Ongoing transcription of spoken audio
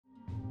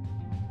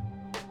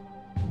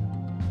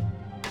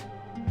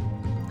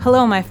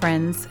Hello, my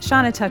friends.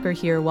 Shauna Tucker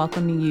here,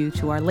 welcoming you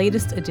to our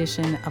latest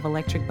edition of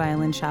Electric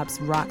Violin Shop's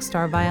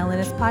Rockstar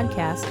Violinist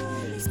podcast,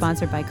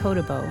 sponsored by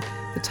Kodabow,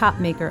 the top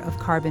maker of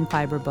carbon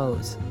fiber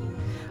bows.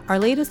 Our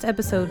latest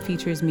episode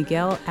features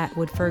Miguel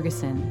Atwood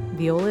Ferguson,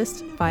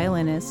 violist,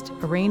 violinist,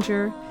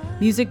 arranger,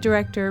 music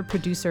director,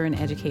 producer, and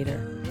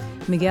educator.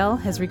 Miguel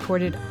has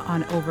recorded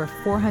on over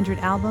 400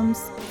 albums,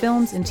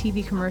 films, and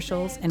TV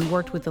commercials, and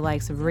worked with the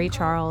likes of Ray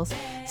Charles,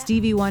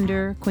 Stevie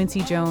Wonder,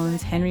 Quincy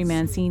Jones, Henry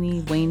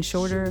Mancini, Wayne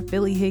Shorter,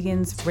 Billy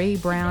Higgins, Ray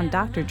Brown,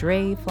 Dr.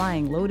 Dre,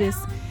 Flying Lotus,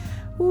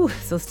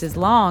 this list is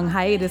long,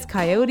 Hiatus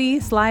Coyote,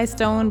 Sly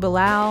Stone,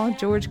 Bilal,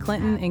 George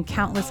Clinton, and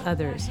countless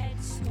others.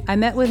 I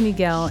met with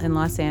Miguel in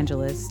Los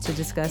Angeles to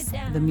discuss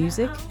the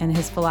music and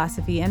his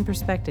philosophy and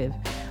perspective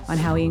on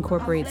how he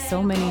incorporates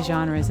so many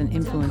genres and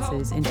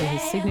influences into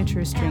his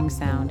signature string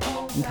sound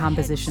and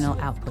compositional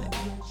output.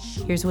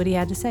 Here's what he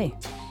had to say.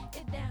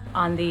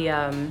 On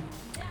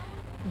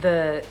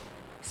the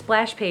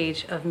splash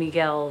page of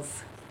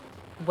Miguel's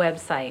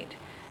website,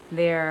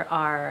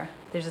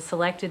 there's a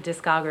selected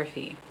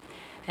discography.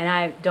 And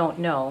I don't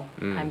know,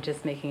 I'm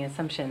just making an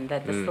assumption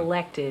that the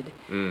selected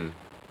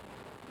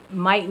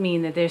might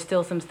mean that there's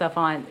still some stuff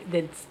on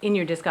that's in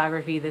your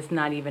discography that's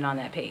not even on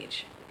that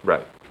page.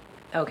 Right.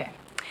 Okay.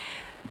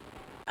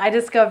 I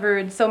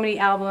discovered so many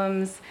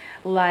albums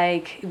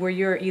like where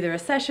you're either a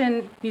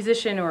session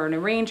musician or an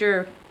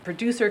arranger,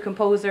 producer,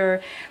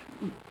 composer,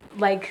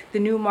 like the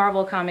new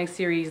Marvel Comics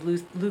series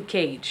Luke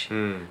Cage,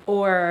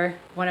 or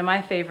one of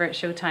my favorite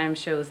Showtime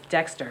shows,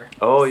 Dexter.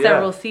 Oh, yeah.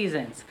 Several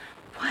seasons.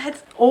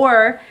 What?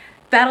 Or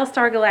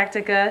Battlestar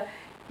Galactica,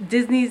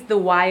 Disney's The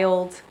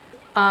Wild,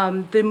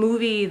 the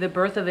movie The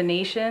Birth of a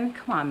Nation.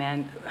 Come on,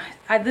 man.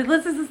 This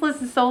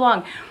list is so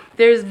long.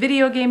 There's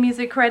video game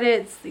music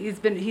credits.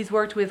 He's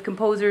worked with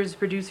composers,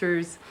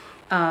 producers,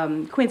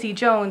 Quincy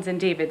Jones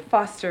and David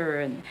Foster,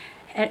 and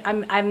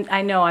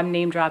I know I'm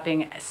name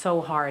dropping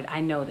so hard.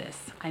 I know this,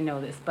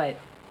 but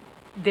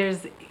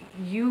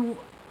you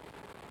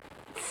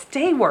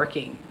stay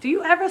working. Do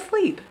you ever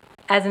sleep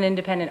as an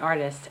independent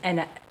artist?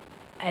 And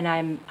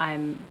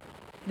I'm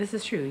this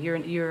is true.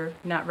 You're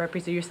not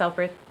you're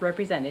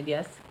self-represented,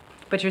 yes,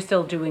 but you're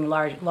still doing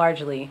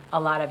largely a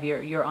lot of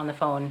you're on the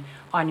phone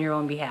on your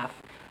own behalf,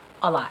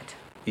 a lot.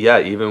 Yeah,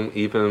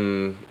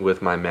 even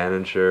with my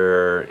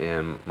manager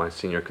and my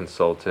senior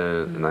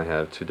consultant, and I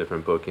have 2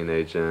 different booking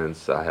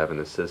agents. I have an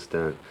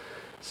assistant.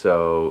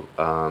 So,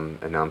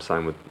 and now I'm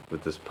signed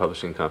with this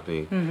publishing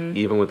company.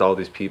 Even with all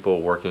these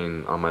people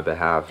working on my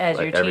behalf, as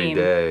like your every team,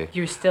 day,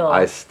 you're still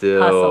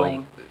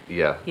hustling.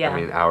 Yeah. I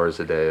mean,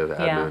 hours a day of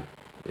admin.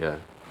 Yeah.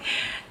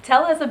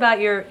 Tell us about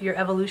your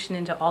evolution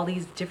into all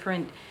these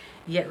different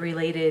yet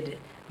related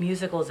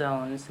musical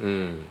zones,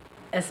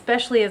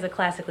 especially as a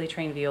classically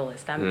trained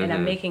violist. And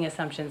I'm making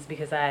assumptions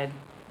because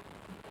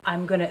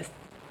I'm gonna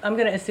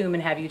assume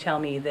and have you tell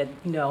me that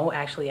no,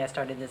 actually I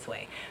started this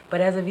way.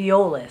 But as a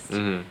violist,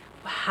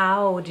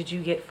 how did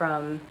you get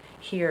from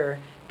here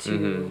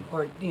to,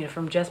 or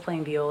from just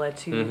playing viola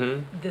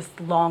to this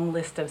long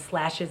list of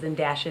slashes and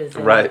dashes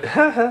and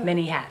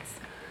many hats?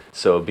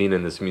 So being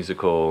in this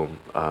musical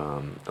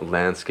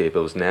landscape, it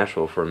was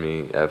natural for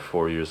me at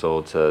 4 years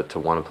old to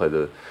want to play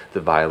the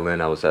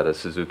violin. I was at a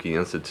Suzuki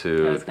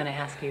Institute. I was going to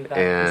ask you about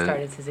who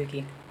started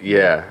Suzuki.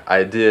 Yeah,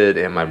 I did,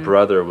 and my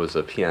brother was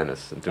a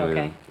pianist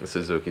doing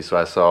Suzuki. So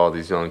I saw all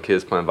these young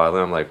kids playing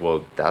violin. I'm like,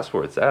 well, that's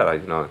where it's at.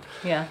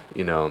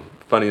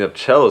 Funny enough,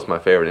 cello is my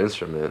favorite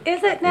instrument.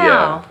 Is it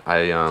now?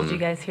 Yeah, did you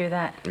guys hear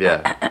that?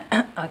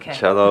 Yeah. Okay.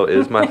 Cello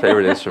is my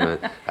favorite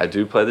instrument. I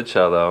do play the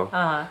cello,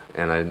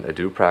 and I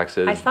do practice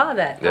it. I saw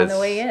that on the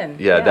way in.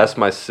 Yeah, that's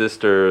my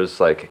sister's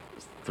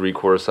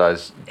 3/4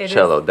 size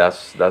cello.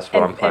 That's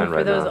what I'm playing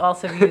right now. And for those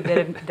also of you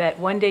that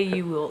one day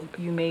you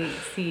may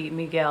see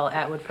Miguel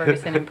Atwood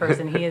Ferguson in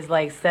person. He is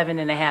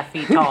 7.5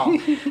 feet tall.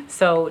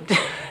 So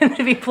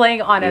to be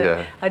playing on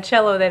a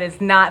cello that is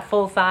not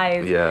full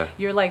size,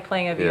 you're like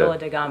playing a viola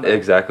da gamba.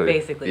 Exactly.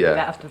 Basically,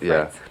 yeah.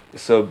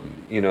 So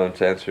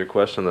to answer your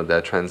question,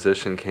 that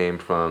transition came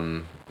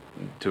from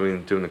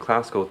doing the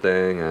classical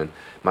thing, and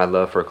my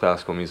love for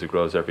classical music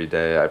grows every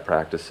day. I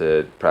practice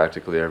it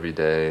practically every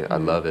day. I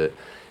love it.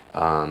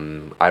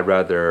 I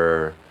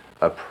rather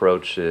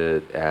approach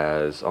it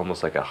as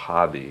almost like a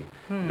hobby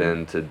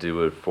than to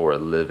do it for a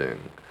living.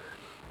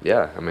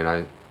 Yeah, I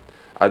mean,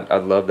 I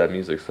love that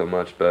music so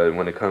much, but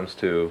when it comes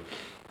to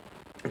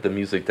the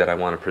music that I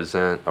want to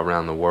present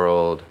around the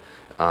world,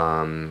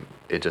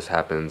 it just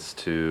happens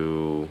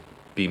to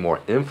be more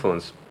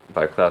influenced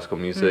by classical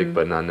music,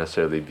 but not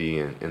necessarily be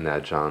in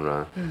that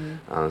genre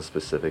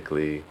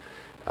specifically.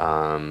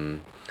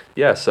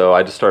 So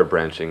I just started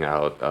branching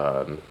out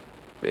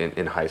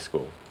in high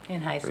school.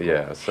 In high school.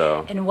 Yeah,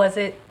 so. And was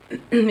it,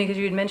 because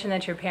you had mentioned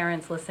that your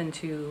parents listened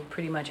to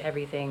pretty much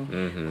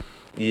everything.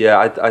 Yeah,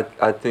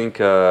 I think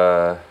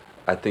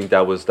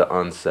that was the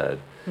unsaid.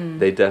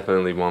 They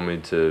definitely want me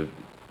to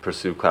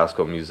pursue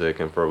classical music,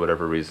 and for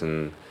whatever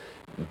reason,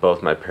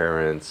 both my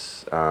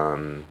parents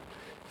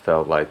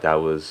felt like that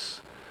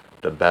was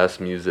the best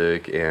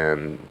music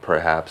and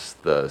perhaps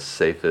the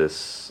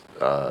safest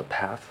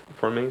path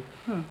for me.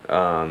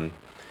 Um,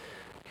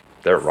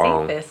 they're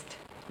wrong. Safest.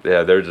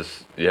 They're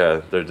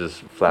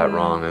just flat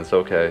wrong, and it's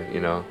okay,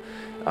 you know.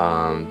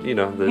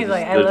 They're He's just,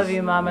 like, I they're love just-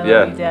 you, Mom. I yeah,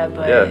 love you, Dad.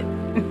 But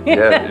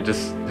yeah, you're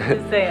just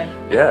just saying.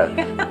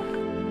 yeah.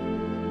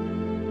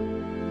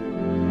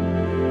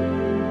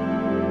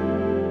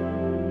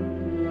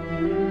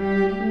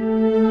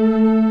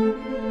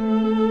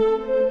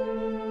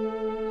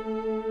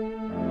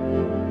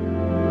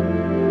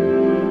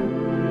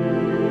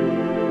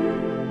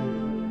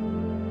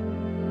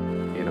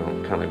 You know,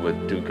 kind of like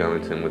what Duke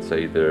Ellington would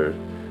say there,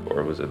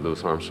 or was it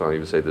Louis Armstrong? He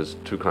would say there's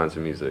two kinds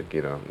of music,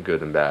 you know,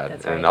 good and bad.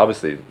 That's And right.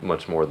 obviously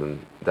much more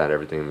than that,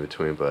 everything in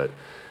between. But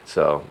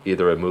so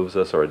either it moves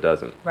us or it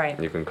doesn't. Right.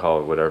 You can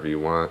call it whatever you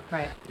want.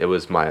 Right. It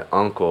was my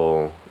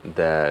uncle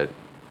that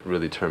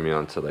really turned me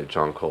on to like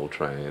John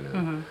Coltrane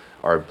and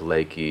Art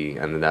Blakey.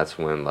 And then that's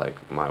when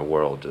like my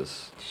world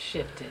just,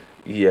 Shifted.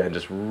 yeah,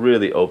 just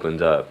really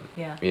opened up.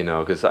 Yeah. You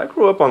know, because I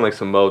grew up on like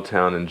some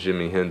Motown and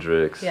Jimi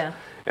Hendrix. Yeah.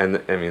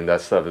 And I mean,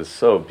 that stuff is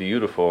so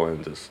beautiful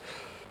and just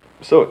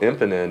so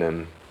infinite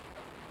and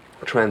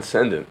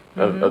transcendent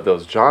of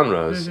those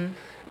genres.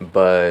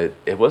 But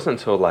it wasn't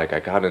until like I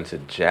got into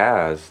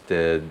jazz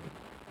did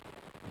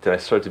I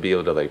start to be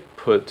able to like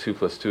put 2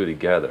 plus 2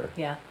 together.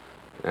 Yeah.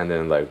 And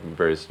then like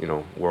various, you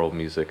know, world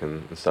music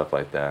and stuff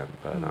like that.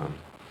 But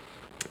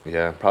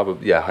yeah,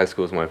 probably, yeah, high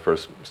school was when I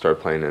first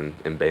started playing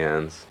in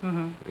bands.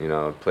 You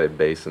know, I played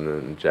bass in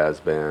the jazz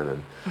band.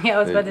 And Yeah, I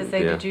was about to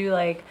say, yeah. did you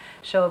like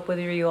show up with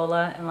your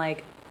viola and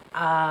like,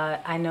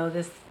 I know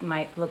this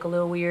might look a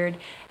little weird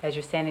as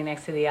you're standing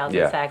next to the alto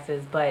Yeah.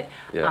 saxes, but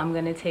Yeah. I'm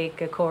gonna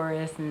take a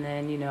chorus and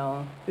then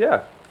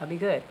Yeah. I'll be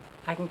good.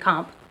 I can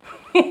comp.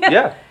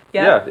 Yeah.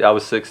 Yeah? Yeah. I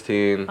was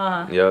 16.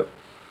 Uh-huh. Yep.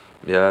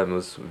 Yeah, it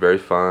was very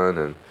fun,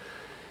 and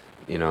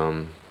you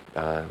know,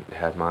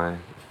 had my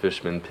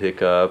Fishman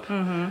pickup,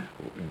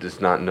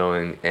 just not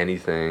knowing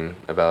anything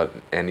about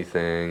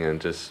anything,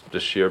 and just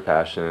sheer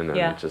passion, and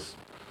Yeah. just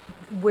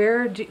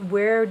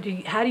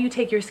How do you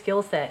take your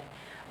skill set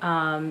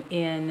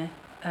in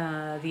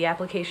the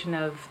application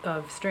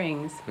of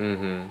strings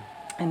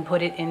and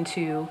put it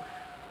into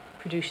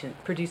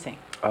producing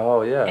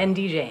oh yeah, and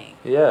DJing?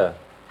 yeah.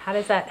 How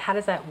does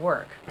that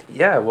work?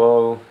 Yeah,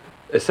 well,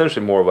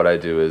 essentially more what I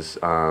do is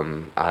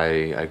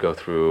I go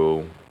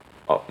through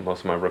most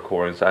of my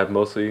recordings. I have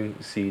mostly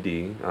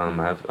CD.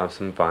 I have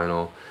some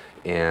vinyl,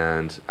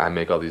 and I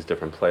make all these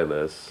different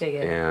playlists. Dig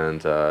it.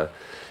 And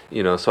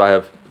you know, so I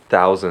have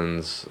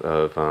thousands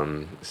of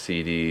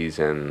CDs,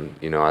 and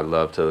you know, I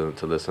love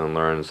to listen and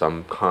learn. So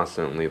I'm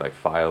constantly like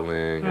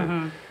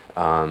filing,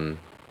 and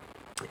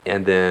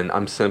then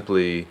I'm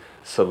simply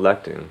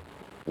selecting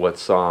what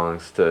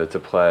songs to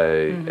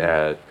play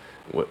at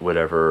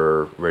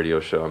whatever radio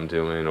show I'm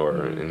doing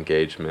or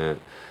engagement.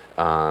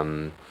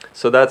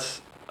 So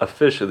that's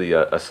officially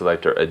a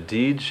selector. A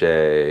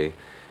DJ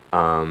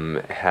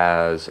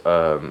has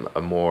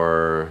a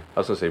more, I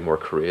was gonna say more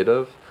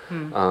creative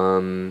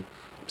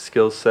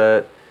skill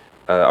set.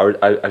 Or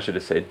I should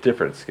just say a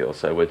different skill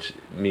set, which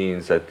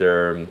means that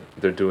they're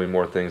doing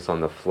more things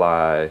on the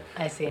fly.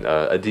 I see.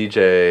 A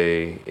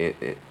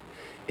DJ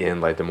in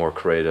like the more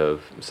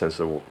creative sense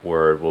of the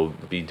word will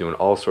be doing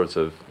all sorts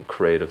of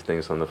creative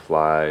things on the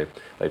fly,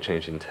 like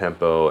changing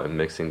tempo and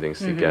mixing things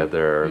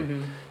together,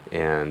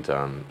 and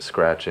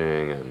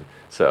scratching, and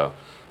so,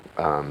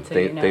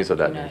 things of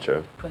that you're not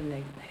nature. Putting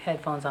the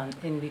headphones on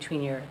in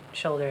between your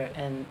shoulder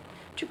and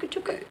chuka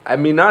chuka. I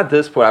mean, not at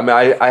this point. I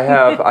mean, I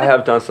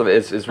have done some.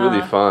 It's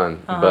really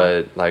fun,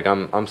 but like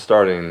I'm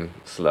starting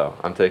slow.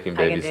 I'm taking I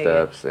baby can dig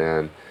steps,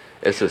 and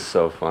it's just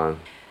so fun.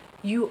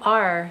 You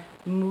are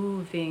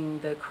moving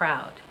the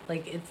crowd.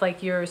 Like it's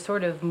like you're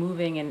sort of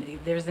moving, and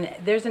there's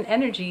an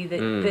energy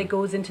that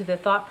goes into the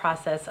thought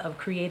process of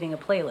creating a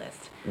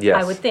playlist. Yes.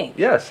 I would think.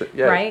 Yes.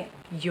 Yeah. Right?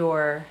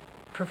 Your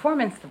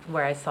performance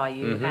where I saw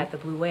you at the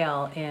Blue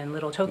Whale in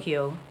Little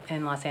Tokyo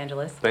in Los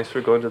Angeles. Thanks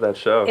for going to that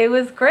show. It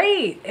was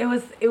great. It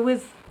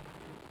was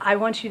I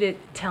want you to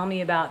tell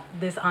me about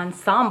this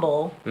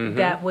ensemble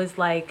that was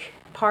like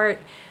part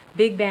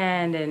big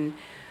band and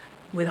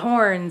with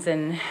horns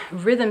and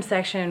rhythm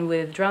section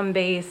with drum,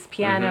 bass,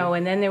 piano,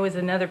 and then there was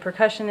another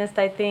percussionist,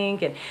 I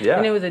think, and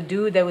then there was a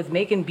dude that was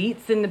making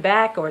beats in the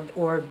back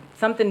or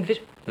something.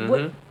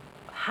 What,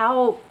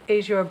 how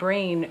is your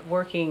brain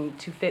working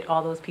to fit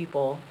all those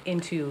people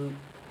into?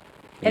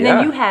 And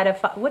then you had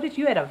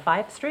you had a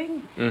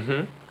 5-string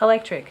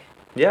electric.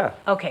 Yeah.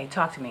 Okay,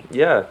 talk to me.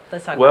 Yeah.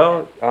 Let's talk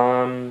about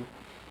that.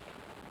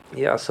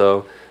 Yeah,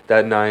 so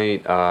that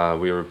night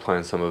we were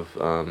playing some of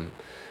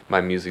my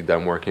music that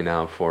I'm working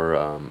out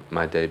for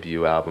my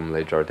debut album,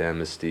 Les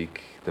Jardins Mystiques,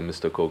 The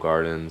Mystical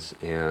Gardens.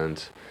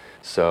 And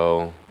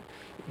so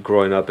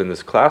growing up in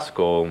this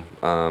classical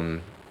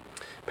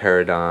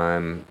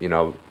paradigm, you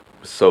know,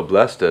 so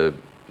blessed to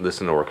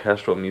listen to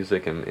orchestral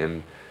music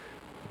and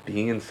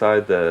be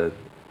inside the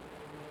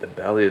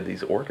belly of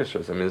these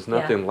orchestras. I mean, there's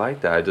nothing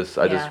like that.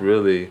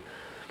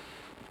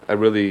 I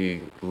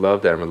really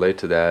love that and relate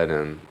to that,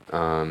 and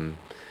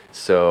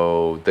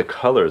So the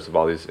colors of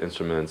all these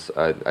instruments,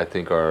 I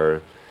think,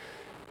 are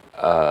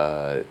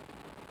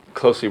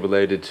closely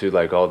related to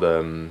like all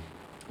the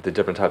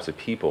different types of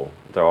people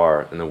there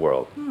are in the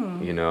world,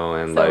 you know,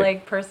 and So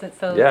like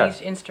so yeah,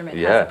 each instrument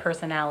yeah, has a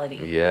personality.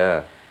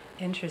 yeah,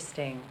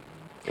 Interesting.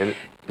 and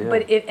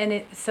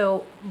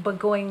yeah. But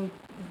going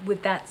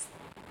with that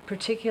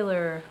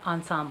particular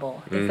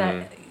ensemble, is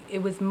that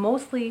it was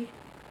mostly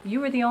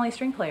you were the only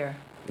string player,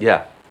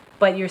 Yeah,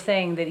 but you're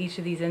saying that each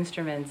of these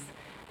instruments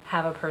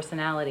have a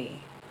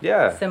personality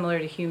yeah, similar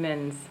to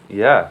humans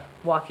yeah,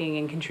 walking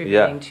and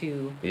contributing yeah,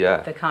 to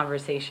yeah. the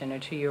conversation or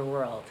to your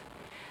world.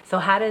 So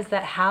how does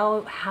that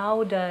how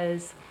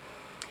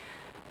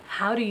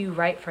do you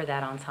write for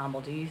that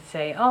ensemble? Do you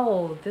say,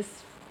 "Oh,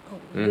 this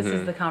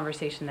is the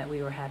conversation that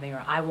we were having,"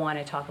 or "I want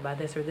to talk about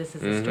this," or "This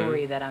is the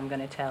story that I'm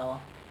going to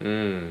tell"?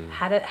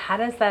 How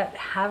does that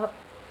have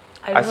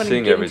I I just want to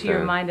sing get into your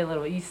everything. mind a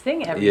little bit. You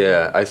sing everything.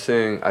 Yeah, I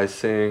sing,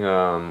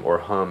 or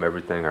hum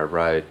everything I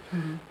write,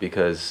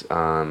 because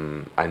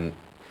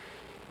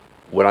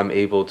what I'm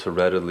able to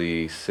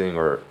readily sing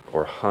or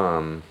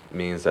hum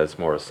means that it's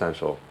more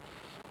essential.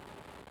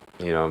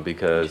 You know,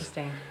 because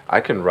Interesting.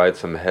 I can write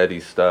some heady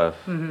stuff,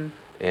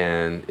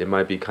 and it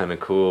might be kind of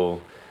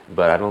cool,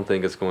 but I don't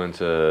think it's going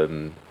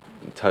to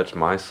touch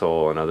my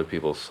soul and other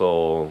people's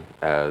soul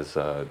as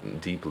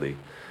deeply.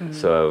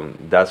 So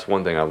that's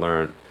one thing I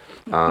learned.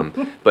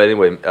 But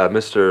anyway,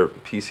 Mr.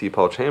 PC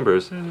Paul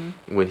Chambers,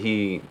 when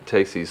he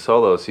takes these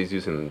solos, he's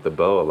using the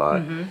bow a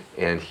lot,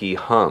 and he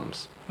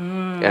hums.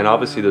 And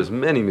obviously, there's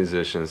many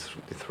musicians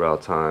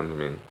throughout time. I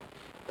mean,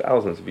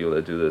 thousands of people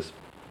that do this.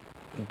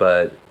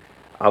 But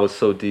I was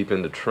so deep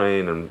into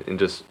Train and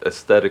just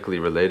aesthetically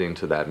relating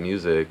to that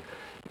music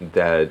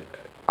that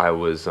I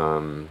was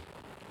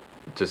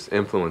just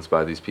influenced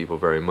by these people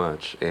very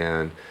much.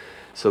 And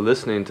so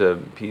listening to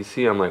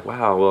PC, I'm like,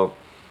 wow, well,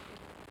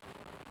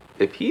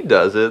 if he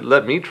does it,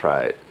 let me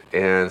try it.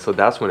 And so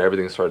that's when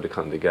everything started to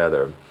come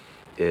together.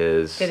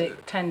 Did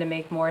it tend to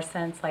make more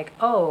sense? Like,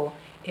 oh,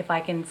 if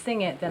I can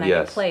sing it, then I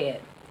can play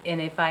it.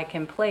 And if I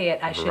can play it,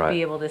 I should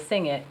be able to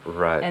sing it.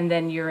 Right. And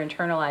then you're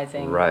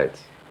internalizing. Right.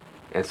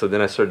 And so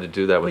then I started to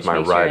do that with my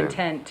writing. Which makes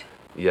your intent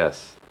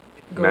Yes.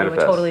 go to a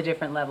totally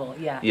different level.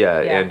 Yeah. Yeah,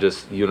 and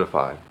just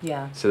unify.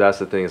 Yeah. So that's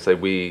the thing. It's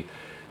like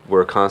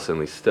we're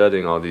constantly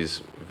studying all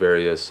these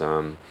various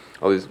all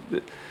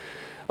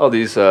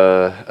these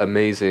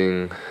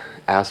amazing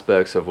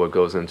aspects of what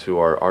goes into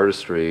our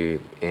artistry,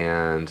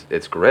 and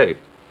it's great.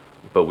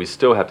 But we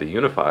still have to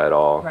unify it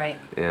all, right,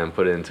 and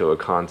put it into a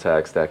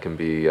context that can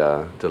be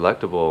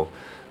delectable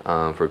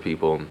for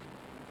people,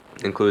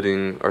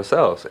 including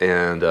ourselves.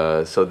 And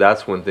so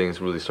that's when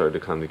things really started to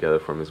come together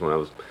for me, is when I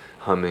was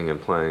humming and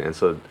playing. And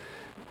so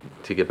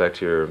to get back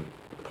to your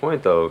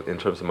point, though, in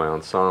terms of my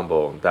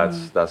ensemble,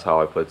 that's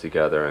how I put it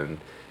together. And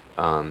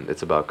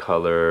it's about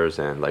colors,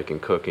 and like in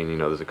cooking, you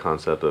know, there's a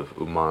concept of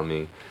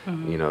umami,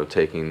 you know,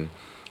 taking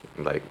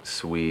like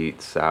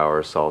sweet,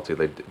 sour, salty,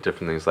 like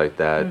different things like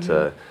that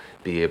to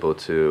be able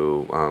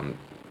to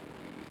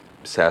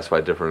satisfy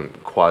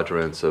different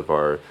quadrants of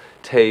our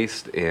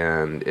taste.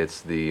 And it's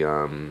the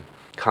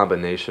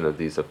combination of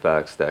these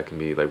effects that can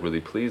be like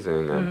really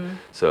pleasing. And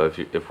so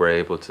if we're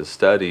able to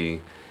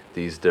study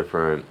these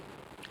different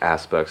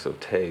aspects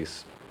of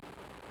taste,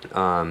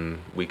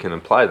 we can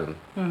apply them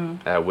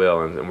at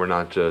will, and we're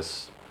not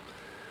just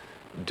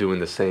doing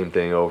the same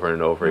thing over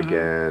and over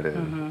again.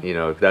 And you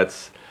know,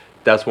 that's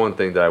one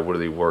thing that I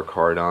really work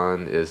hard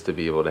on, is to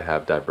be able to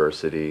have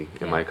diversity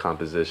in my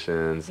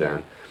compositions.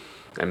 And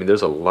I mean,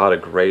 there's a lot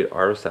of great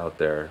artists out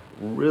there,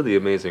 really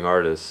amazing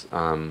artists,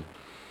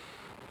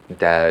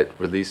 that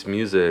release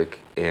music,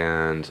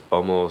 and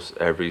almost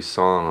every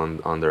song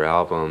on their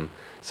album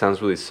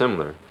sounds really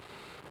similar.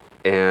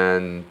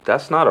 And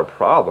that's not a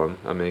problem.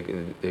 I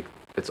mean,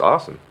 it's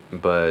awesome.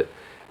 But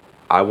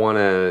I want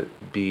to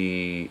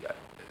be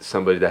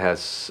somebody that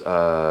has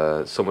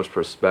so much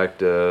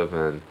perspective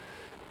and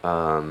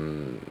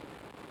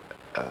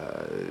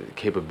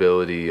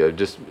capability,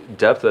 just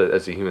depth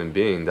as a human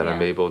being, that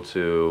I'm able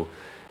to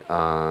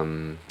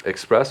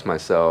express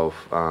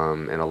myself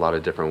in a lot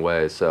of different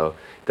ways. So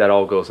that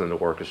all goes into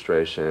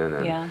orchestration.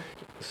 And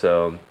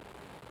so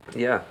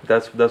yeah,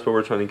 that's what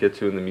we're trying to get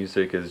to in the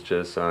music, is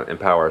just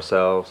empower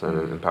ourselves and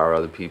empower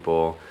other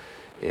people.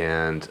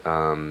 And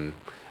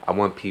I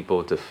want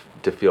people to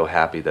feel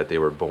happy that they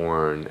were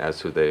born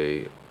as who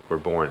they were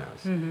born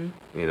as.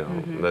 You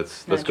know,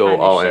 let's go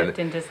all in.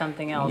 Into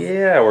something else.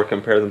 Yeah, or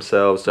compare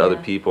themselves to other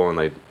people and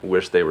like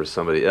wish they were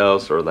somebody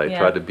else, or like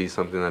try to be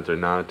something that they're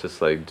not.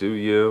 Just like do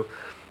you,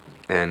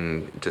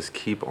 and just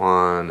keep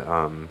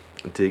on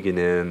digging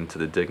into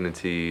the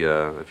dignity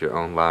of your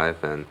own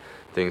life, and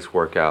things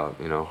work out.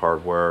 You know,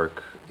 hard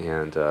work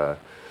and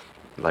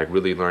like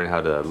really learn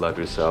how to love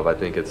yourself. I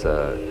think it's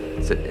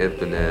an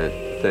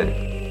infinite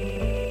thing.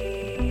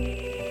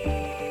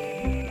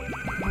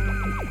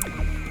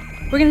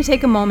 We're going to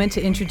take a moment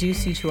to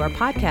introduce you to our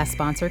podcast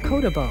sponsor,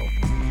 Kodabow.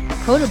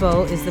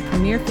 Kodabow is the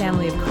premier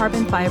family of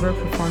carbon fiber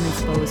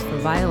performance bows for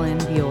violin,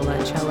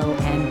 viola, cello,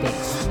 and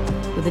bass.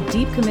 With a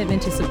deep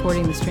commitment to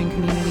supporting the string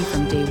community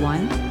from day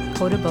one,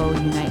 Coda Bow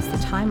unites the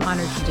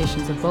time-honored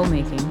traditions of bow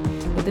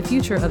making with the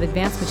future of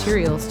advanced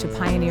materials to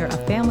pioneer a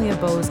family of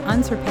bows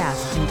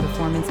unsurpassed in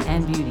performance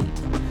and beauty.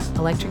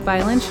 Electric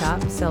Violin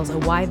Shop sells a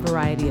wide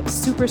variety of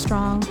super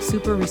strong,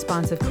 super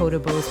responsive Coda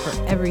bows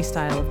for every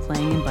style of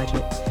playing and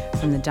budget,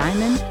 from the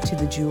diamond to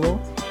the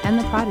jewel and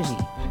the prodigy.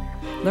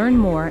 Learn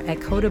more at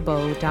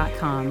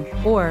codabow.com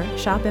or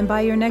shop and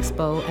buy your next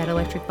bow at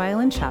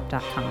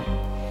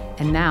electricviolinshop.com.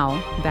 And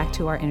now, back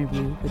to our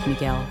interview with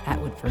Miguel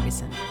Atwood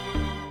Ferguson.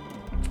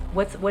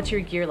 What's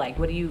your gear like?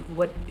 Do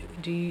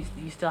you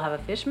still have a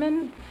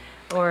Fishman,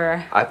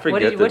 or I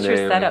forget what's the your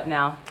name. setup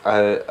now?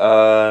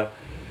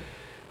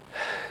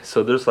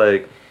 So there's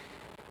like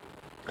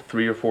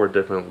 3 or 4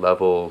 different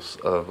levels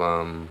of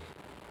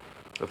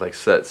like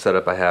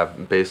setup I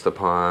have based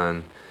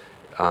upon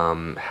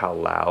how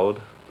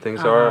loud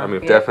things are. I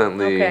mean, Yeah.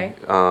 definitely Okay.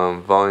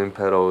 volume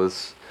pedal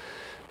is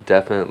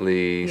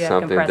definitely Yeah,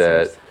 something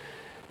compressors. that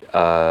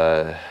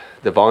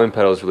the volume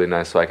pedal is really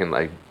nice, so I can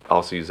like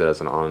also use it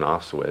as an on and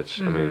off switch.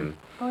 I mean,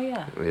 Oh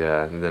yeah.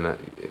 yeah, and then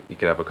you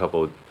can have a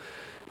couple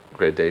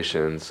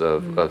gradations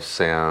of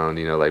sound,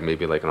 like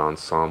maybe like an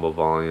ensemble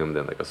volume,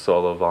 then like a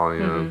solo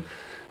volume.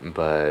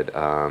 But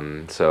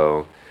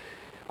so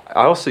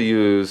I also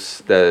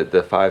use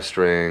the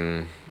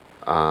 5-string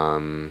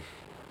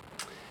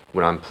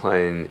when I'm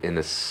playing in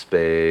a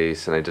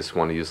space and I just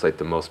want to use like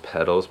the most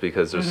pedals,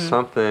 because there's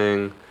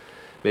something,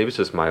 maybe it's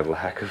just my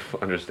lack of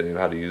understanding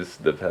how to use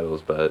the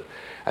pedals, but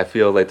I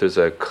feel like there's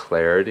a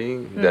clarity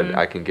that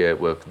I can get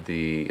with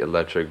the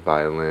electric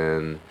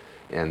violin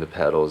and the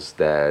pedals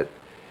that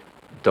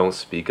don't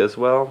speak as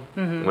well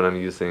when I'm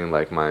using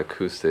like my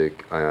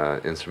acoustic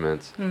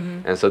instruments.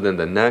 And so then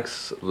the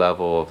next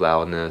level of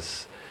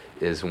loudness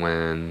is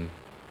when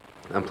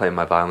I'm playing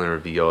my violin or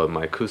viola,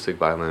 my acoustic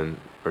violin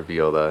or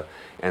viola,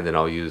 and then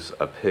I'll use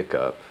a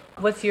pickup.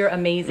 What's your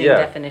amazing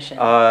definition?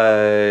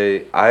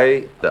 The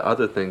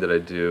other thing that I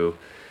do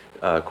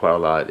quite a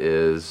lot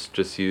is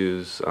just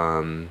use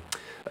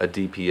a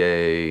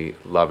DPA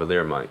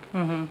lavalier mic,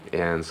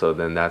 and so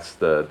then that's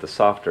the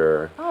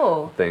softer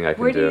thing I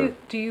can where do.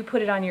 do you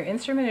put it on your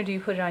instrument, or do you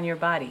put it on your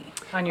body,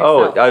 on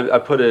yourself? I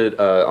put it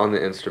on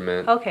the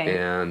instrument. Okay.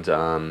 And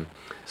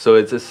so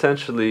it's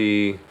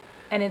essentially.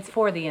 And it's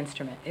for the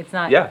instrument. It's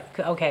not. Yeah.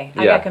 Okay.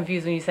 I Yeah. got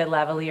confused when you said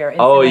lavalier.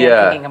 Oh, Instantly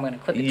yeah. I'm thinking I'm going to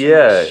clip it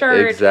to my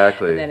shirt.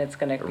 Exactly. And then it's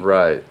going to.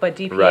 Right. But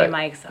DPA Right.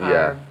 mics Yeah.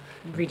 are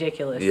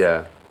ridiculous.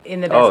 Yeah. In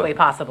the best way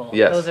possible.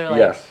 Yes. Those are like.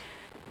 Yes.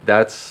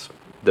 That's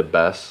the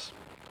best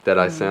that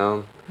I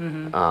sound. You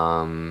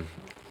And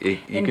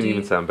can do even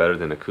you- sound better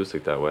than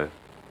acoustic that way,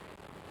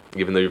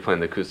 even though you're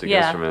playing the acoustic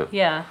Yeah. instrument.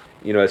 Yeah.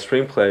 As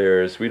string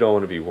players, we don't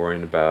want to be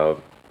worrying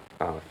about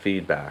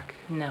feedback.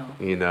 No.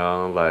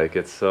 Like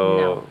it's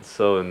so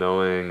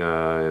annoying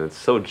and it's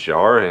so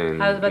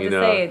jarring. I was about to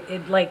say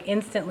it like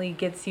instantly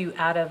gets you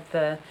out of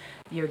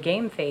your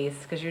game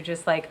face, because you're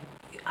just like,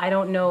 I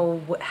don't know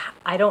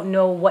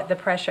what the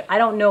pressure, I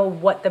don't know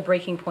what the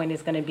breaking point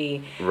is going to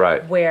be.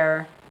 Right.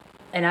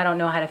 And I don't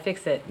know how to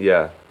fix it,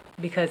 Yeah.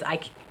 because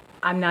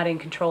I'm not in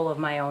control of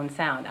my own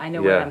sound. I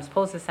know Yeah. what I'm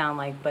supposed to sound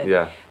like, but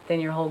then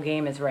your whole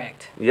game is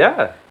wrecked.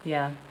 Yeah.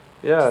 Yeah.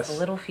 Yes. Just a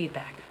little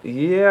feedback.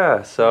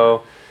 Yeah.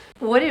 So.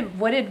 What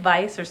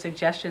advice or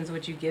suggestions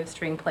would you give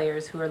string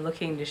players who are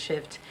looking to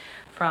shift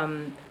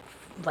from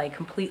like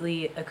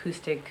completely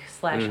acoustic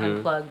 /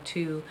 unplugged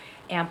to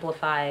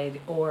amplified,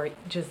 or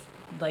just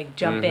like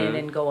jump in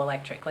and go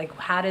electric? Like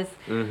how does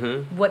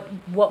what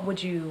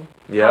would you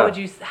how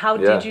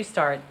did you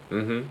start?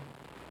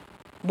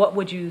 What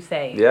would you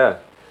say? Yeah.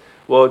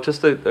 Well,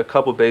 just a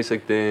couple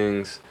basic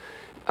things.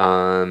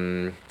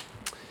 I'm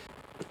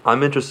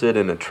interested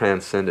in a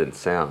transcendent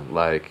sound.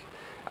 Like,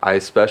 I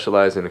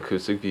specialize in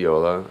acoustic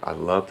viola. I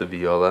love the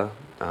viola.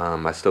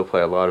 I still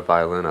play a lot of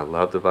violin. I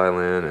love the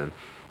violin, and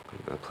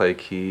I play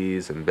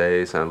keys and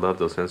bass, and I love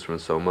those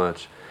instruments so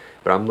much.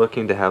 But I'm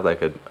looking to have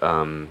like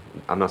I'm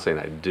not saying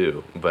I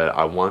do, but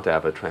I want to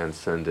have a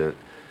transcendent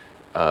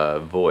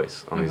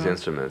voice on these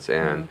instruments.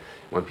 And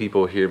when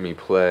people hear me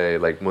play,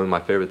 like one of my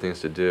favorite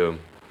things to do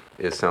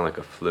is sound like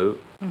a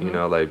flute,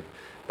 like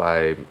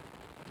by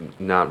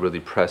not really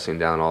pressing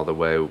down all the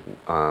way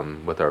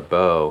with our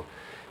bow.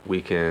 We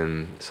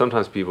can,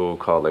 sometimes people will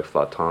call it like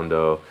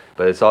flautando,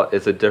 but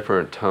it's a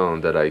different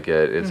tone that I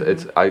get. It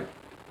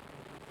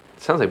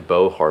sounds like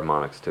bow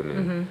harmonics to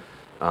me.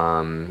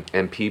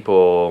 And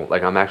people,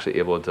 like, I'm actually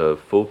able to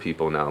fool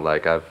people now.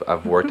 Like,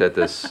 I've worked at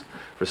this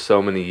for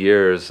so many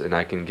years, and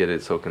I can get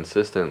it so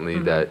consistently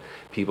that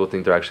people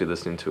think they're actually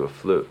listening to a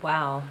flute.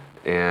 Wow.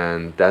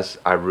 And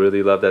I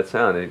really love that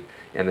sound.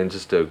 And then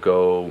just to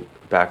go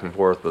back and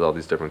forth with all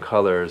these different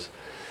colors,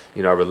 I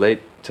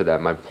relate to that.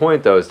 My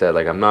point, though, is that,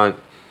 like, I'm not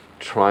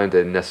trying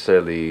to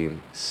necessarily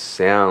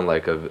sound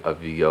like a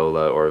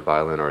viola or a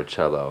violin or a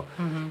cello.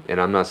 And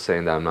I'm not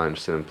saying that I'm not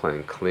interested in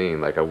playing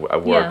clean. Like, I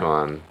work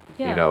on,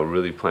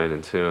 really playing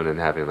in tune and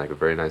having, like, a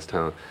very nice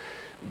tone.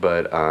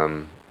 But,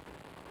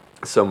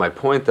 so my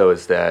point, though,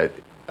 is that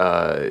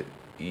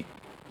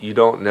you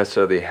don't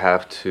necessarily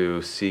have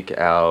to seek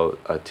out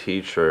a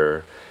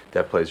teacher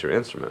that plays your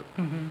instrument.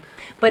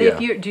 But Yeah.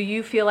 do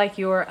you feel like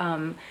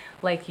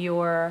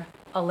your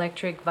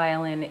electric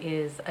violin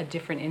is a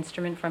different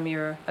instrument from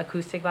your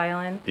acoustic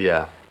violin?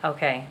 Yeah.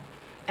 Okay.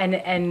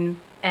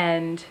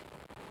 And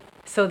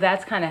so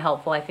that's kind of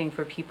helpful, I think,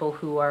 for people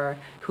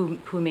who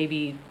may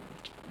be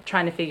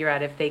trying to figure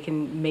out if they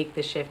can make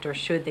the shift or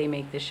should they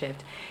make the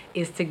shift,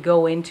 is to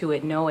go into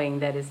it knowing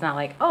that it's not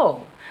like,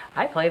 oh,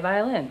 I play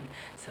violin,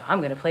 so I'm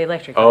going to play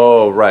electric violin.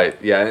 Oh, right.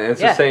 Yeah, and it's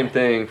Yeah. the same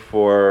thing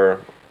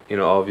for,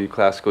 all of you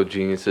classical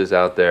geniuses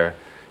out there.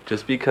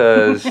 Just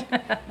because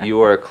you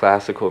are a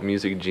classical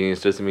music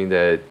genius doesn't mean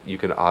that you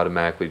can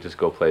automatically just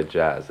go play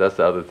jazz. That's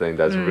the other thing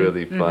that's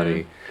really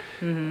funny.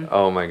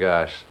 Oh my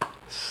gosh,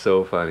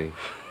 so funny.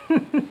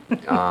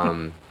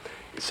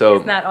 So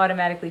It's not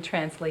automatically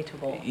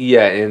translatable.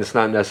 yeah, and it's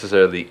not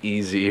necessarily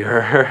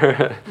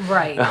easier.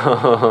 Right.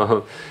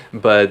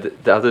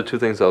 But the other two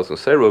things I was gonna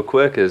say real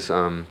quick is,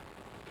 in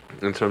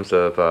terms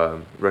of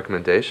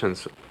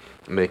recommendations,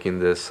 making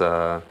this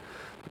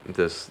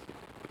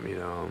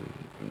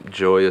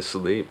joyous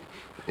leap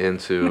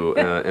into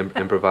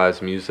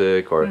improvised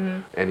music or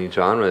any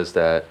genres,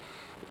 that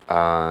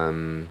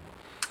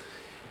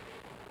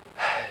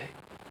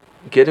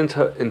get in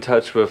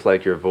touch with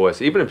like your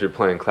voice. Even if you're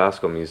playing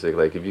classical music,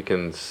 like if you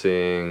can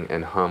sing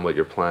and hum what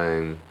you're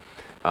playing,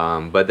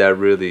 but that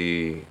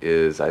really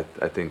is, I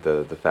think,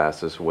 the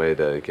fastest way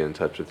to get in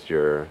touch with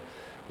your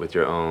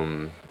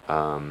own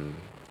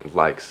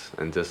likes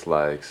and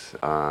dislikes,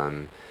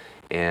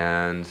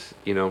 and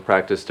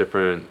practice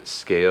different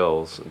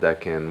scales that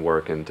can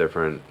work in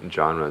different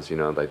genres.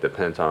 Like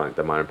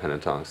the minor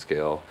pentatonic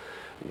scale,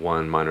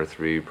 1 minor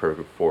 3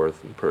 perfect 4th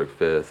perfect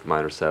 5th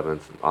minor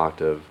 7th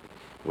octave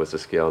was a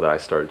scale that I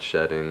started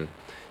shedding,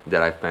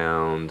 that I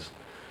found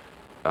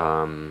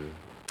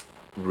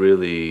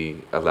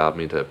really allowed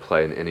me to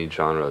play in any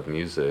genre of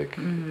music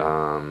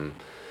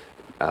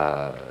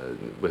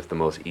with the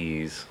most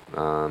ease.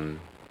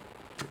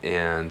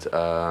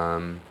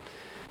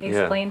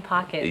 Explain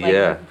pocket,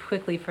 Yeah.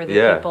 quickly for the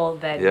Yeah. people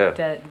that Yeah.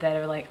 that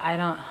are like, I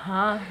don't,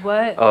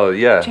 what? Oh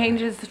yeah.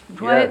 Changes,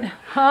 what?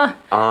 Yeah.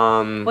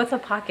 What's a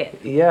pocket?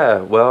 Yeah,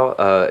 well,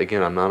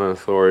 again, I'm not an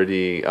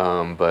authority,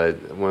 but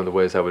one of the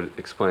ways I would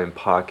explain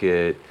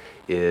pocket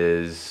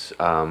is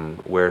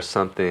where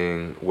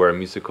a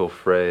musical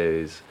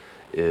phrase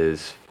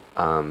is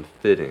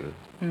fitting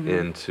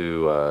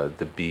into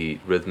the beat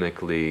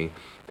rhythmically,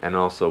 and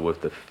also with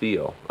the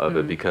feel of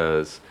it,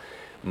 because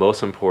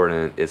most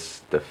important is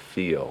the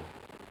feel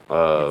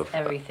of It's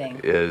everything.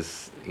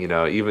 is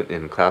even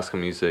in classical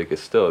music,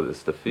 it's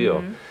the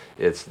feel.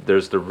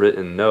 There's the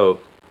written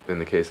note in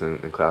the case in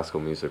classical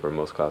music, or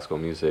most classical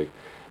music,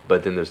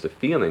 but then there's the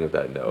feeling of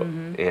that note.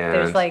 And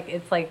There's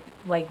it's like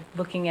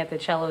looking at the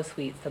cello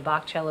suites, the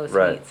Bach cello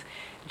Right. suites,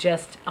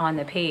 just on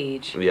the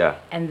page. yeah,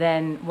 And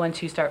then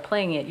once you start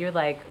playing it, you're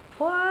like,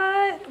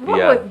 what?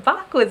 Yeah. What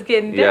Bach was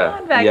getting Yeah.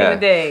 down back Yeah. in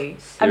the day?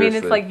 I mean, it's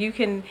Seriously. like you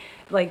can,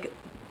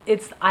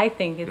 I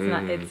think it's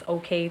not, it's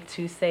okay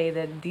to say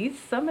that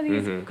some of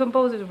these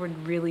composers were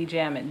really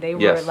jamming. They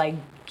were Yes. like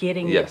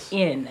getting Yes. it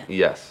in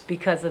yes,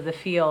 because of the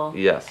feel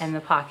Yes. and the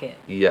pocket.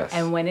 yes,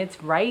 And when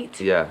it's right,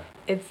 yeah,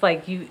 it's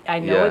like I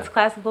know Yeah. it's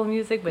classical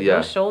music, but Yeah.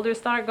 those shoulders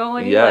start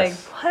going. Yes.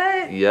 You're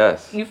like, what?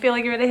 yes, You feel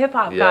like you're at a hip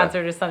hop Yeah.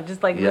 concert or something.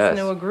 Just like Yes.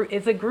 listen to a groove.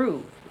 It's a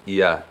groove.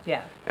 yeah.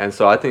 Yeah. And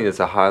so I think it's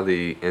a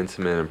highly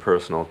intimate and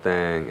personal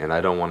thing, and I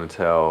don't want to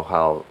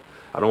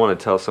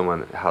tell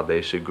someone how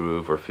they should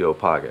groove or feel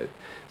pocket.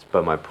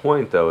 But my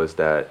point, though, is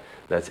that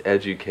let's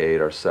educate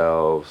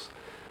ourselves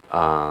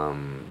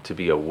to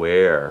be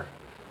aware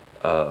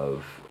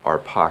of our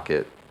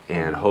pocket,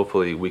 and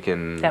hopefully we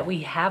can. That we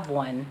have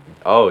one.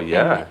 Oh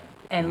yeah,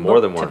 And more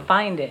look than one. to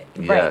find it.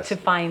 Right. Yes. To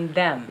find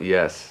them.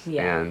 Yes,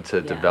 Yeah, and to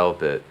yeah.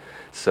 develop it.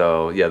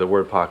 So yeah, the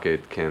word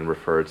pocket can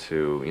refer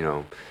to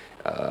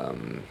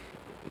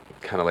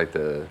kind of like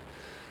the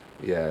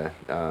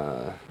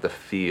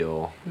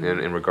feel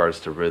in regards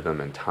to rhythm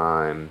and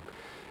time,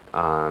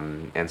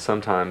 and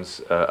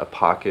sometimes a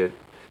pocket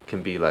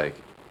can be like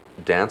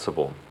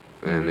danceable,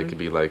 and it could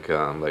be like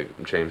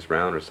James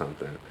Brown or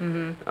something.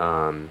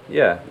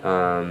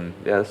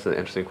 That's an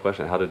interesting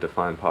question, how to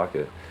define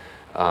pocket.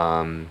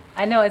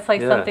 I know it's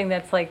like Yeah. something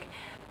that's like,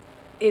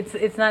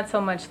 it's not so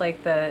much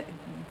like the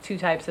two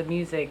types of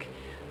music,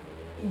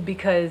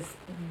 because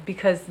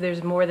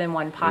there's more than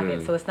one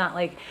pocket. So it's not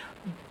like,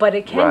 but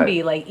it can Right.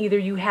 be like either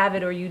you have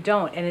it or you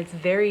don't, and it's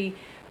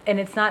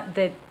not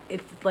that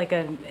it's like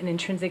an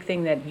intrinsic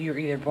thing that you're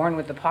either born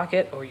with the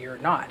pocket or you're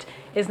not.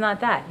 It's not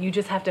that. You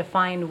just have to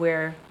find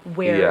where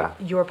Yeah.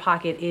 your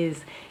pocket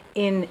is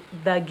in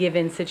the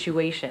given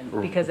situation,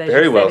 because as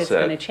Very you said, well it's said.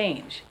 going to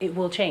change. It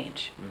will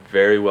change.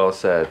 Very well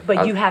said.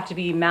 But you have to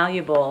be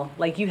malleable.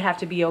 Like, you have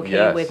to be okay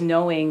Yes. with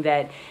knowing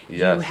that you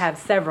Yes. have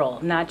several,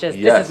 not just,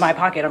 this Yes. is my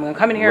pocket, I'm going to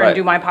come in here Right. and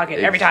do my pocket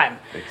every Ex- time.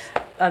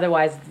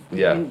 Otherwise,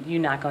 Yeah. you're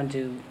not going to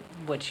do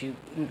what you,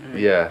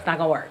 Yeah. it's not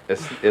going to work.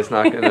 It's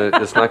not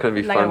gonna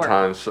be Not fun gonna work.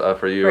 times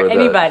for you For or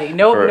anybody,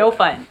 no for-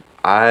 fun.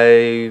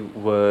 I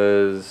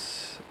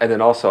was and then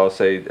also I'll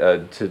say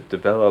to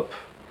develop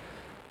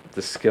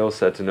the skill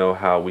set to know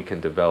how we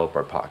can develop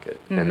our pocket,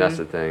 and that's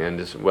the thing. And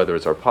just whether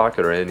it's our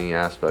pocket or any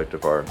aspect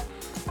of our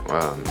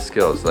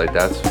skills, like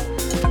that's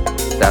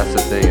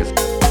the thing. Is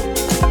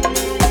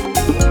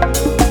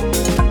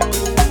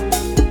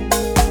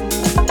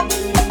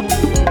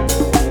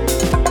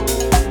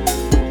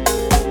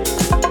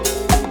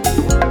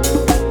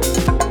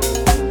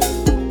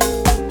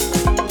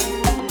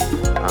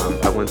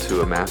I went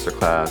to a master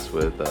class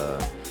with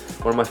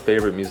one of my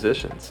favorite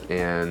musicians,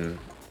 and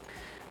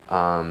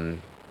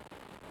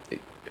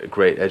a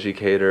great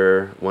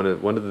educator, one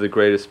of the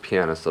greatest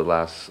pianists of the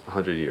last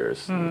 100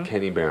 years,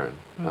 Kenny Barron.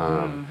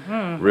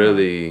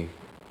 Really,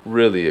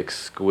 really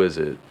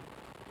exquisite,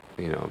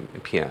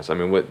 pianist. I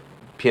mean, what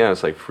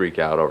pianists like freak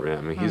out over him.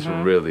 I mean, he's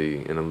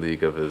really in a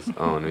league of his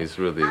own. He's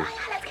really,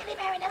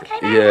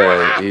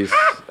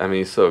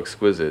 he's so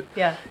exquisite.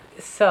 Yeah.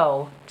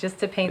 So, just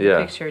to paint the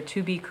picture,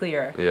 to be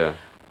clear,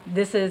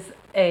 this is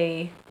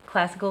a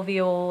classical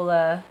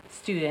viola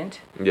student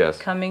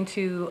coming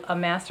to a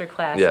master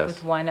class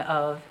with one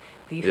of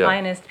the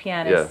finest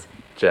pianists.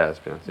 Jazz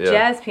pianist.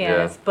 Jazz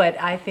pianist, but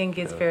I think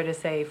it's fair to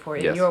say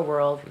in your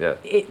world,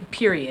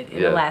 period,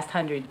 in the last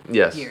 100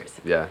 years.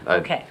 Yeah.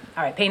 Okay.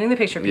 All right. Painting the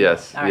picture. People.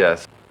 Yes. All right.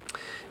 Yes.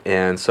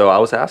 And so I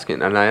was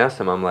asking, and I asked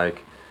him, I'm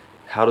like,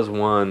 how does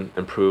one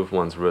improve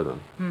one's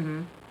rhythm?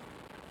 Mm-hmm.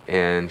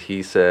 And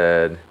he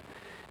said,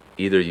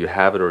 either you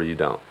have it or you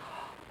don't.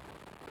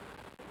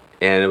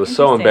 And it was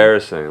so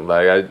embarrassing.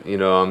 Like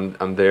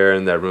I'm there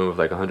in that room with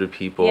like 100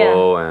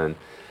 people,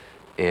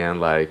 and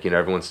like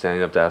everyone's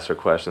standing up to ask their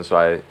questions.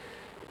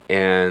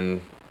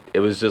 And it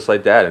was just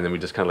like that. And then we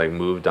just kind of like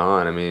moved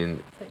on. I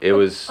mean, it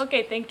was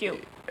okay. Thank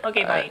you.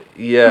 Okay, bye.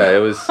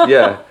 It was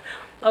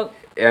Oh.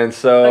 And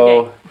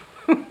so,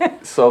 okay.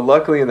 So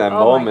luckily in that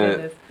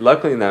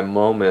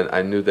moment,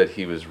 I knew that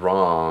he was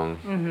wrong,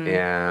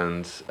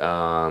 and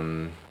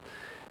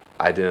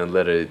I didn't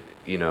let it,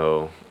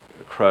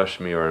 crush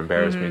me or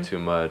embarrass me too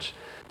much.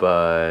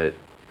 But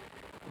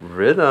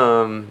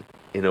rhythm,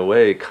 in a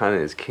way, kind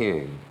of is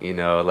king.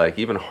 Like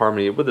even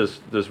harmony. But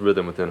there's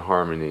rhythm within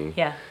harmony.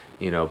 Yeah.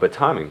 But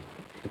timing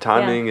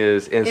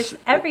is it's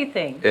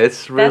everything.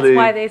 It's really, that's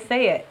why they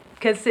say it,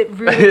 because it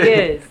really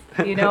is.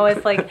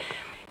 It's like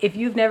if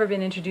you've never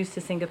been introduced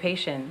to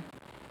syncopation,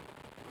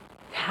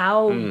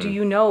 how do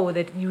you know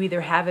that you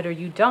either have it or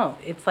you don't?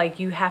 It's like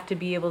you have to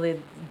be able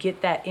to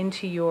get that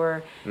into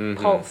your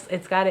pulse.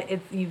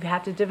 You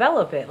have to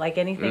develop it like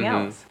anything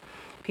else.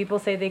 People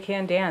say they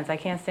can't dance. I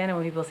can't stand it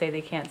when people say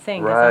they can't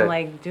sing. Because I'm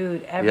like,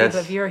 dude,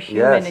 if you're a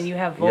human and you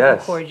have vocal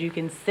cords, you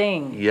can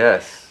sing.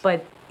 Yes.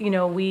 But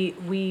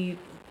we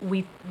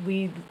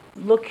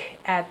look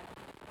at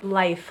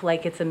life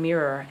like it's a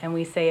mirror, and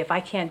we say, if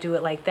I can't do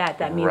it like that,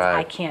 that means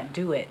I can't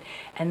do it.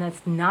 And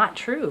that's not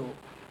true.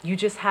 You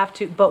just have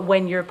to, but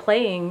when you're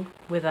playing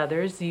with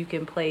others, you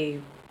can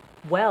play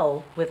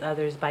well with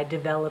others by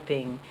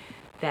developing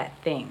that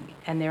thing.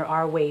 And there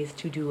are ways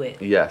to do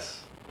it.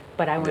 Yes.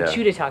 But I want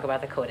you to talk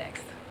about the Codex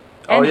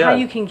and how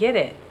you can get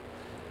it.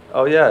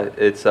 Oh yeah,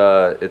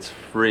 it's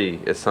free.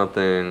 It's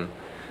something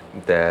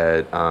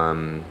that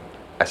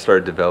I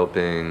started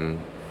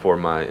developing for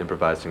my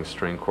improvising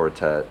string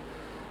quartet,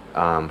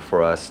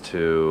 for us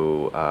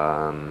to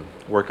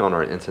work on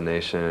our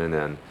intonation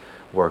and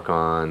work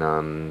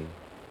on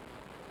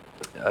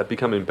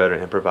becoming better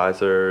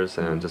improvisers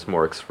and just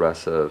more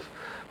expressive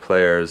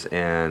players.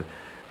 And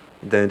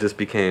then it just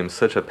became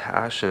such a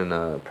passion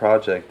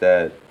project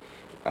that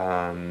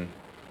I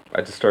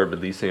just started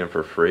releasing it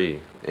for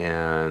free.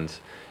 And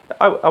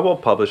I will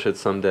publish it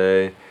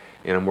someday,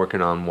 and I'm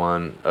working on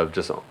one of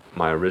just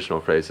my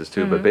original phrases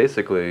too. But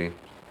basically,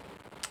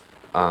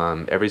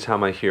 every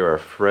time I hear a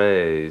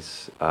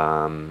phrase,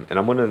 and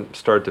I'm going to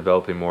start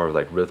developing more of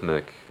like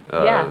rhythmic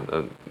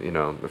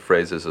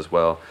phrases as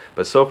well.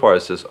 But so far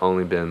it's just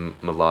only been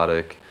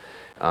melodic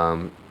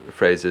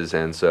phrases.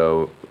 And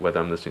so whether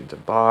I'm listening to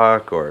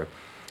Bach or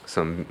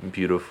some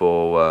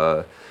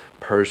beautiful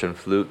Persian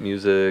flute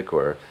music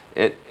or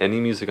any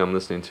music I'm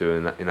listening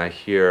to, and I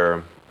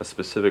hear a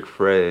specific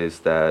phrase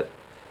that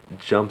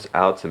jumps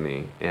out to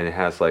me, and it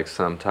has like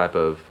some type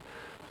of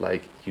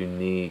like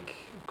unique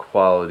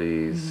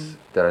qualities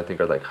that I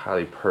think are like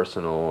highly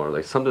personal, or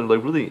like something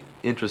like really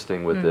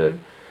interesting with it,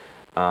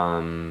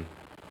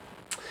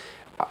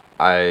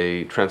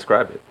 I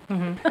transcribe it.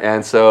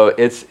 And so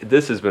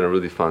this has been a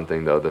really fun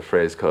thing though, the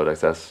phrase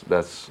codex.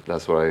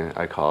 That's what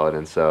I call it.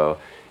 And so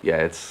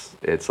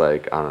it's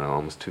like, I don't know,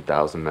 almost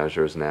 2,000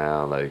 measures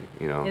now, like,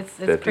 it's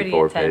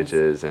 54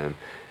 pages, and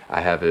I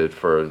have it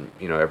for,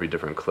 every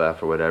different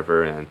clef or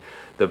whatever. And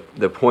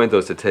the point though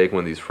is to take one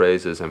of these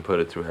phrases and put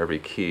it through every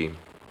key,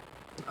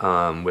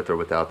 with or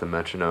without the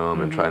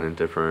metronome, and try it in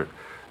different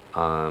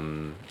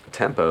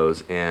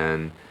tempos.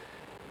 And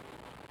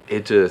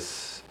it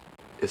just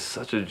is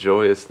such a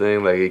joyous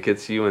thing. Like, it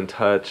gets you in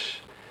touch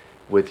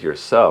with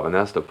yourself, and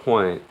that's the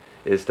point,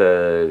 is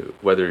that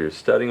whether you're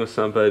studying with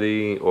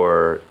somebody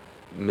or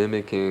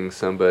mimicking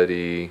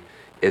somebody,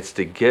 it's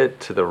to get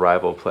to the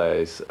rival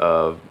place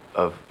of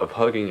of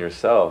hugging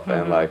yourself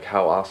and like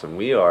how awesome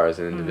we are as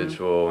an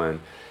individual, and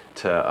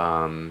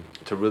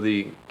to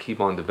really keep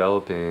on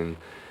developing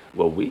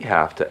what we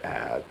have to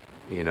add,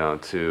 you know,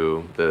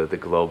 to the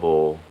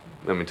global,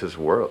 I mean, to this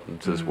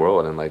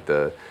world, and like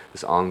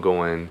this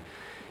ongoing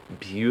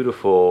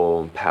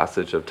beautiful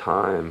passage of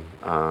time,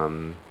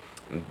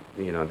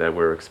 you know, that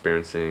we're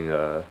experiencing.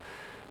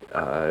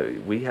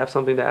 We have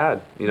something to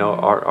add, you know.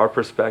 Our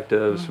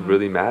perspectives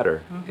really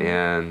matter,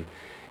 and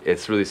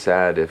it's really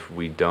sad if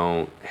we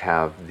don't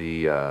have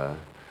the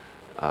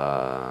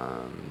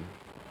I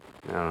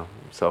don't know,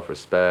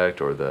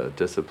 self-respect or the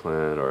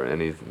discipline or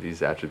any of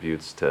these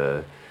attributes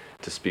to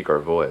speak our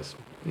voice,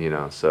 you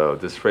know. So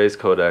this phrase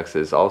codex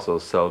is also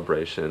a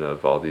celebration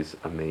of all these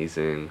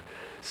amazing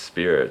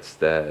spirits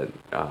that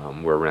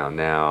we're around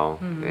now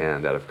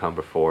and that have come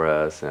before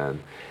us,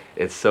 and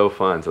it's so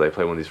fun to like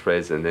play one of these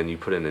phrases and then you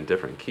put it in a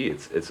different key.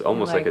 It's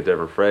almost like a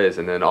different phrase,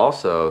 and then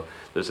also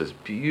there's this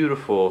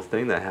beautiful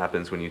thing that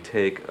happens when you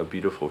take a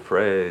beautiful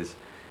phrase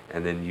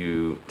and then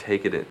you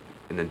take it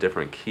in a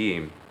different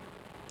key,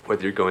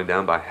 whether you're going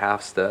down by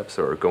half steps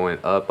or going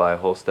up by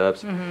whole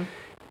steps.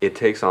 It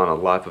takes on a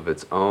life of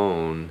its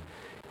own,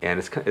 and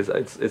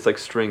it's like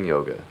string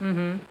yoga,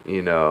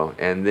 you know.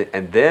 And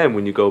then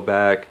when you go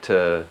back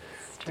to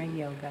String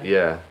yoga.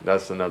 Yeah,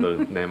 that's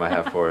another name I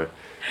have for it.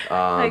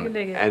 I can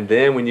dig it. And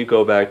then when you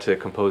go back to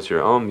compose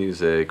your own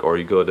music, or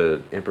you go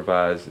to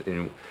improvise,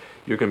 and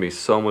you're going to be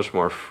so much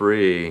more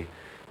free,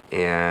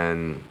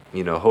 and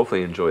you know,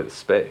 hopefully enjoy the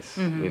space.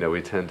 You know,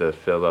 we tend to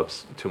fill up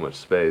too much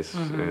space,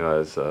 you know,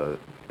 as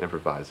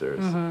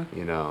improvisers.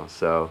 You know,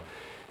 so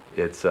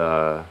it's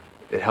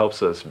it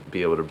helps us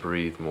be able to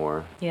breathe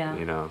more. Yeah.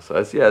 You know, so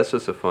it's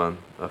just a fun.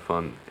 I'm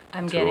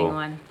tool. getting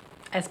one,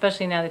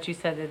 especially now that you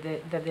said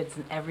that it's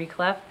in every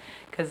clef,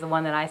 because the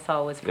one that I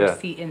saw was for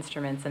C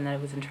instruments, and then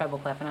it was in treble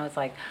clef, and I was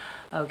like,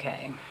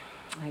 okay,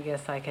 I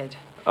guess I could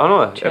Oh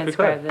no, every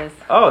transcribe clef. this.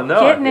 Oh no,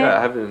 Getting it.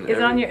 I haven't. Is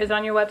it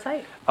on your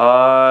website?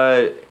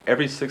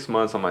 Every 6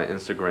 months on my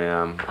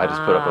Instagram, I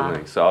just put up a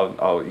link. So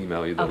I'll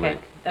email you the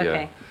link.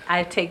 Okay. Yeah.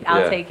 I'll take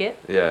it.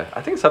 Yeah,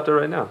 I think it's up there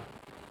right now.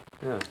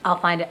 Yeah. I'll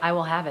find it. I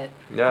will have it.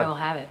 Yeah. I will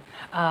have it.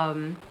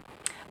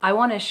 I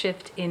want to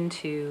shift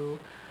into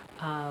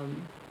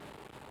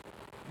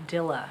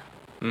Dilla.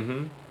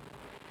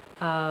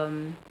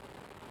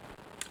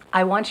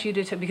 I want you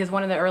to, because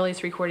one of the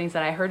earliest recordings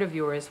that I heard of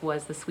yours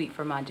was the Suite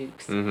for Ma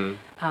Dukes,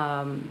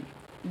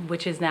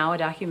 which is now a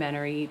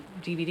documentary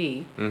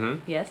DVD.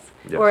 Yes?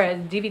 Or a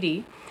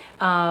DVD.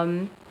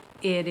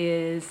 It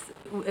is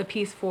a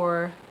piece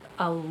for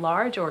a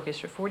large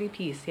orchestra,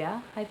 40-piece,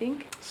 yeah, I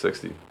think?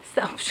 60.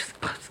 So,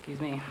 excuse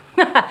me.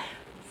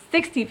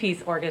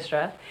 60-piece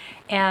orchestra.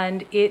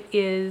 And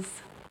it's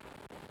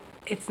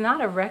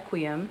not a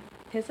requiem,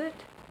 is it?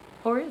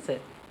 Or is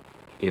it?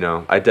 You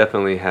know, I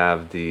definitely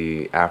have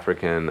the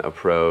African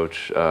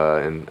approach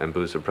and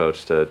Buddhist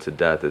approach to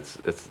death.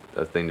 It's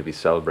a thing to be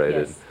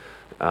celebrated.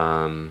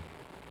 Yes.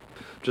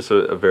 Just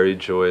a very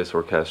joyous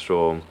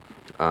orchestral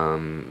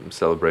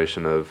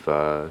celebration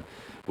of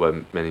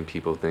what many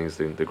people think is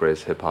the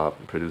greatest hip hop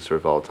producer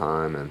of all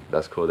time, and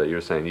that's cool that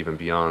you're saying even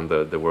beyond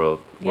the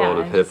world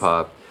of hip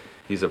hop,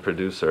 he's a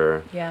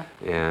producer. Yeah.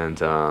 And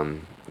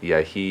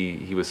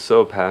he was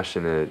so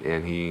passionate,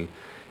 and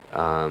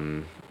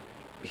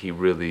he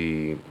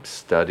really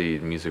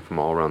studied music from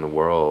all around the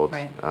world.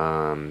 Right.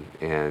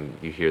 And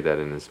you hear that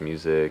in his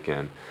music,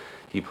 and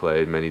he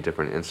played many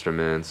different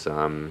instruments,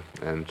 and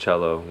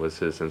cello was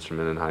his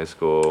instrument in high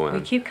school. And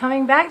We keep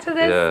coming back to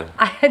this. Yeah.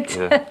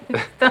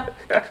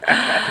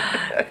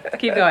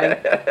 Keep going.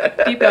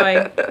 Keep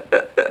going.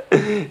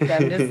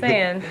 I'm just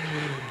saying.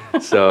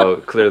 So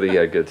clearly he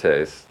had good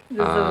taste. This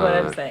is what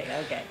I'm saying.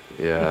 Okay.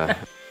 Yeah.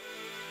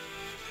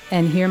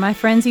 And here, my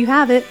friends, you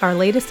have it, our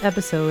latest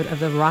episode of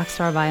the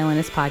Rockstar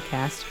Violinist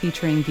podcast,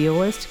 featuring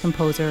violist,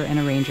 composer, and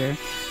arranger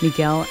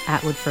Miguel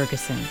Atwood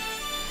Ferguson.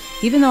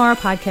 Even though our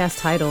podcast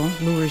title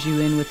lures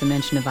you in with the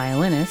mention of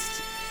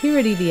violinists, here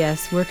at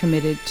EVS, we're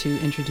committed to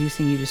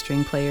introducing you to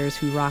string players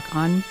who rock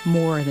on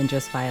more than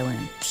just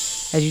violin.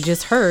 As you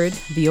just heard,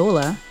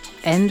 viola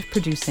and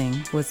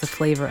producing was the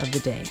flavor of the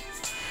day.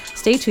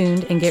 Stay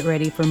tuned and get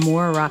ready for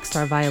more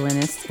Rockstar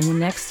Violinists in the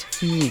next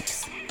few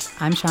weeks.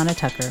 I'm Shauna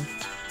Tucker.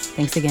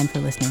 Thanks again for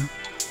listening.